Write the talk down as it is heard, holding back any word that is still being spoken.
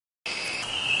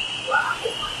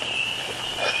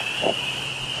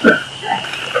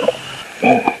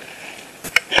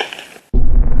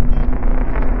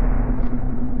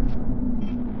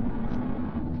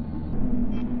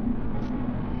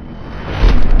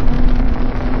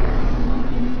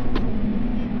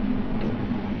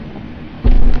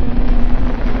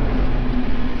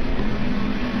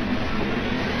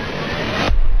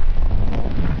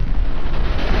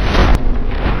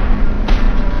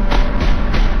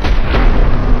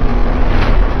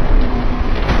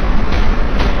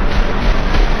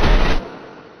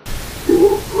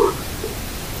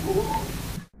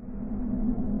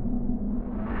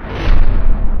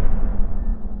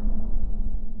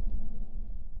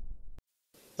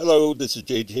Hello, this is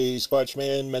JJ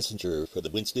Squatchman Messenger for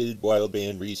the Winsted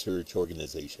Wildman Research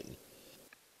Organization.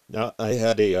 Now, I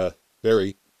had a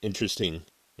very interesting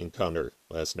encounter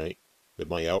last night with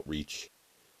my outreach.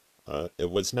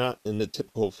 It was not in the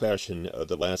typical fashion of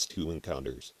the last two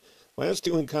encounters. Last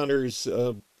two encounters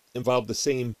involved the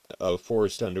same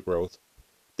forest undergrowth.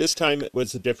 This time it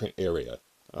was a different area.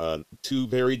 Two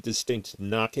very distinct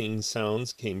knocking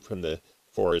sounds came from the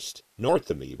forest north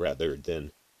of me rather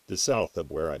than the south of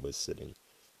where I was sitting.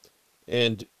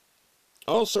 And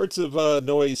all sorts of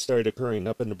noise started occurring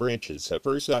up in the branches. At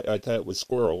first I thought it was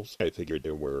squirrels. I figured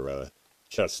there were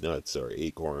chestnuts or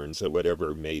acorns or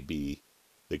whatever may be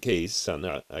the case.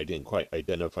 I didn't quite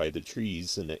identify the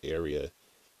trees in the area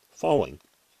falling.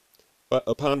 But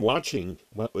upon watching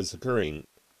what was occurring,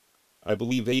 I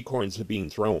believe acorns were being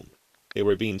thrown. They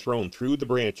were being thrown through the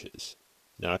branches,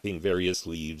 knocking various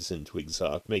leaves and twigs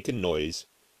off, making noise.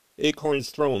 Acorns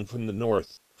thrown from the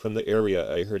north, from the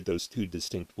area I heard those two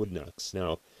distinct wood knocks.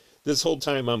 Now, this whole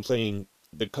time I'm playing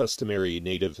the customary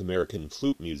Native American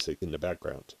flute music in the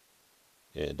background.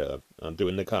 And I'm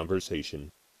doing the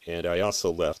conversation. And I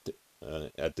also left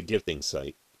at the gifting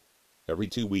site. Every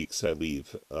 2 weeks I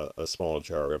leave a small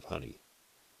jar of honey.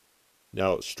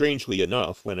 Now, strangely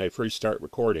enough, when I first start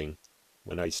recording,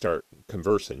 when I start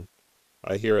conversing,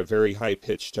 I hear a very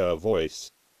high-pitched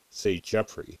voice say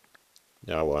Jeffrey.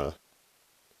 Now,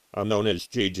 I'm known as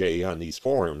JJ on these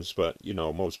forums, but, you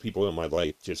know, most people in my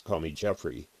life just call me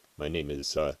Jeffrey. My name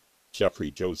is Jeffrey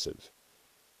Joseph.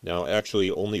 Now, actually,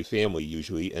 only family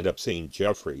usually end up saying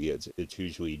Jeffrey. It's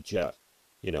usually Jeff.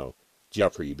 You know,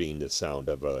 Jeffrey being the sound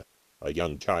of a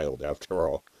young child, after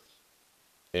all.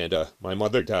 And my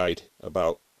mother died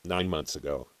about 9 months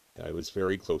ago. I was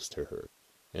very close to her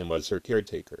and was her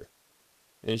caretaker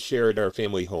and shared our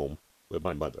family home with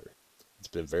my mother. It's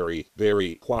been very,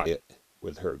 very quiet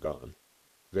with her gone.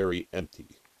 Very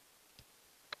empty.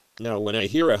 Now, when I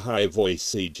hear a high voice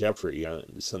say Jeffrey,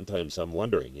 sometimes I'm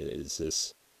wondering, is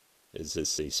this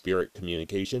a spirit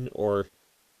communication, or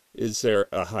is there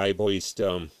a high-voiced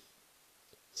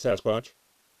Sasquatch,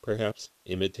 perhaps,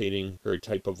 imitating her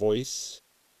type of voice?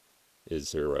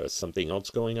 Is there something else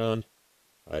going on?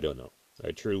 I don't know.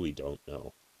 I truly don't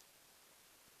know.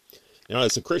 Now,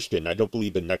 as a Christian, I don't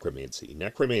believe in necromancy.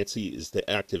 Necromancy is the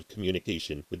active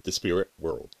communication with the spirit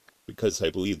world, because I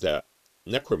believe that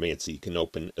necromancy can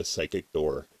open a psychic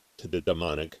door to the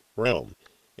demonic realm.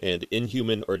 And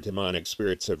inhuman or demonic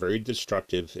spirits are very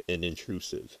destructive and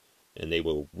intrusive, and they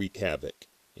will wreak havoc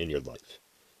in your life.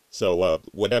 So,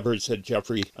 whatever said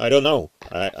Jeffrey, I don't know.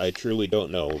 I truly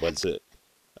don't know. Was it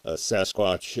a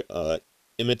Sasquatch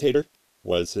imitator?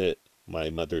 Was it my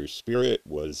mother's spirit?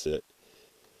 Was it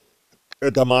a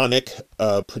demonic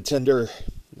pretender?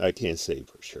 I can't say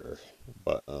for sure,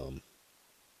 but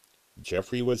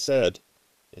Jeffrey was said,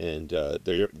 and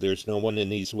there's no one in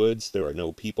these woods. There are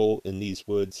no people in these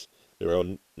woods. There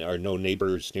are no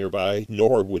neighbors nearby,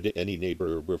 nor would any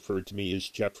neighbor refer to me as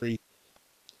Jeffrey.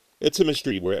 It's a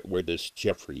mystery where this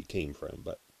Jeffrey came from,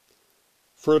 but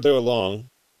further along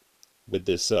with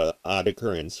this odd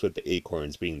occurrence with the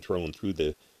acorns being thrown through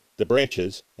the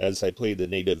branches as I play the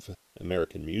Native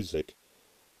American music,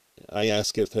 I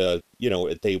ask if,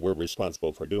 if they were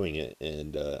responsible for doing it,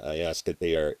 and I ask if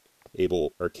they are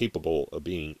able or capable of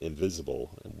being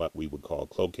invisible, and what we would call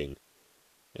cloaking.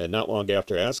 And not long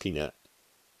after asking that,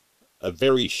 a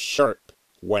very sharp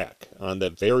whack on the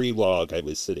very log I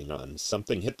was sitting on.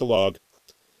 Something hit the log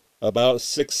about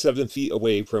 6-7 feet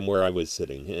away from where I was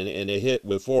sitting, and it hit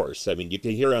with force. I mean, you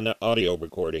can hear on the audio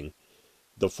recording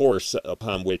the force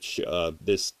upon which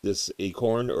this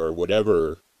acorn or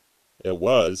whatever it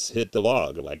was hit the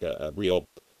log, like a real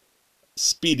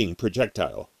speeding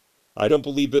projectile. I don't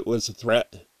believe it was a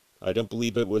threat. I don't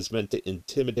believe it was meant to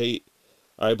intimidate.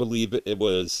 I believe it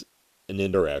was an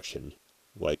interaction,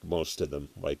 like most of them,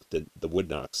 like the wood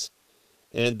knocks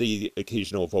and the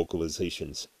occasional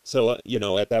vocalizations. So,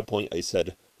 at that point I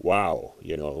said, wow,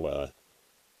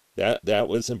 That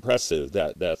was impressive,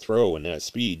 that throw and that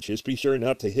speed. Just be sure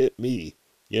not to hit me.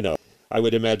 You know, I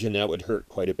would imagine that would hurt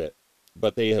quite a bit.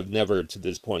 But they have never, to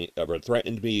this point, ever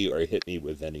threatened me or hit me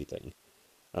with anything.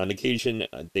 On occasion,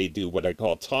 they do what I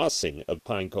call tossing of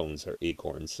pine cones or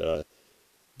acorns.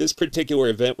 This particular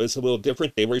event was a little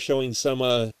different. They were showing some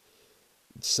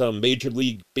Major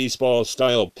League Baseball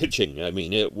style pitching. I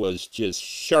mean, it was just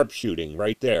sharpshooting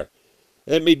right there.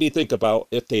 It made me think about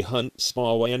if they hunt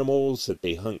small animals, if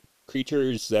they hunt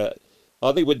creatures, that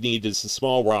all they would need is a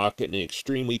small rock and an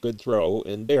extremely good throw,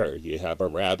 and there you have a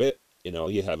rabbit,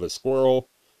 you have a squirrel,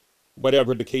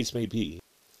 whatever the case may be.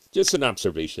 Just an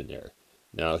observation there.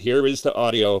 Now here is the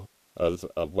audio of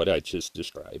what I just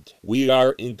described. We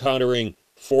are encountering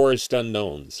forest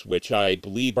unknowns, which I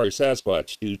believe are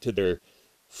Sasquatch due to their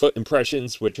foot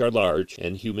impressions, which are large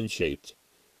and human-shaped,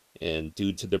 and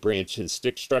due to the branch and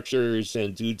stick structures,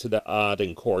 and due to the odd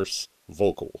and coarse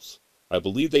vocals. I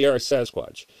believe they are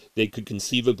Sasquatch. They could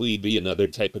conceivably be another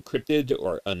type of cryptid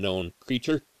or unknown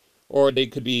creature, or they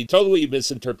could be totally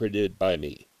misinterpreted by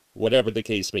me, whatever the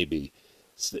case may be.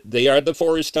 They are the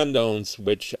forest unknowns,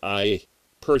 which I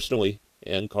personally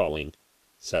am calling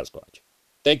Sasquatch.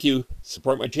 Thank you,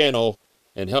 support my channel,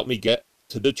 and help me get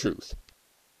to the truth.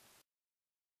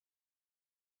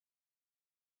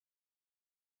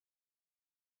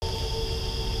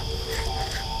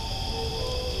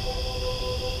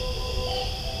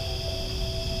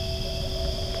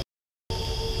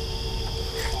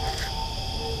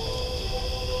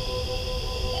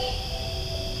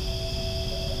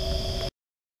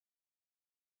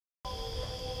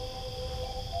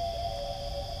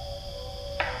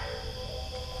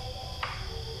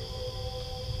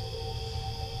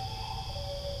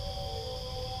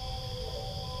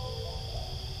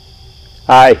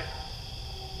 Hi.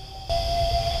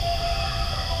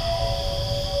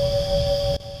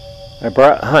 I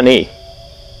brought honey.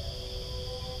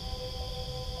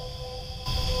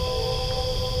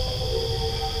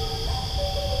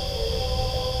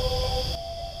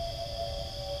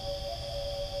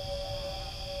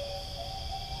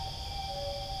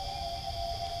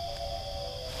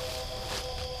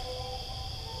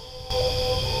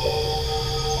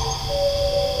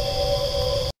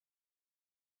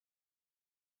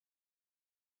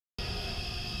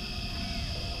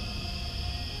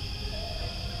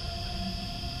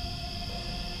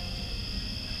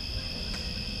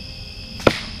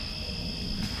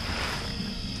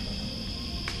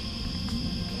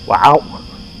 Wow.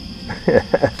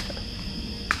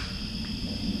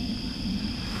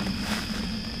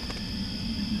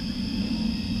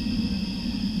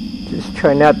 Just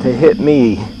try not to hit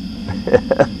me.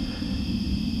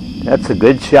 That's a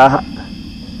good shot.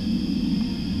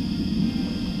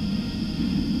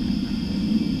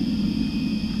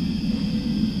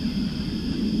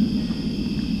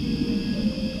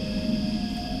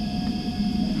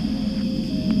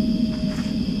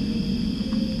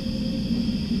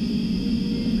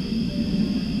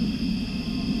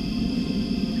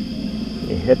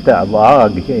 You hit that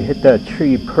log, you hit that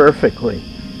tree perfectly.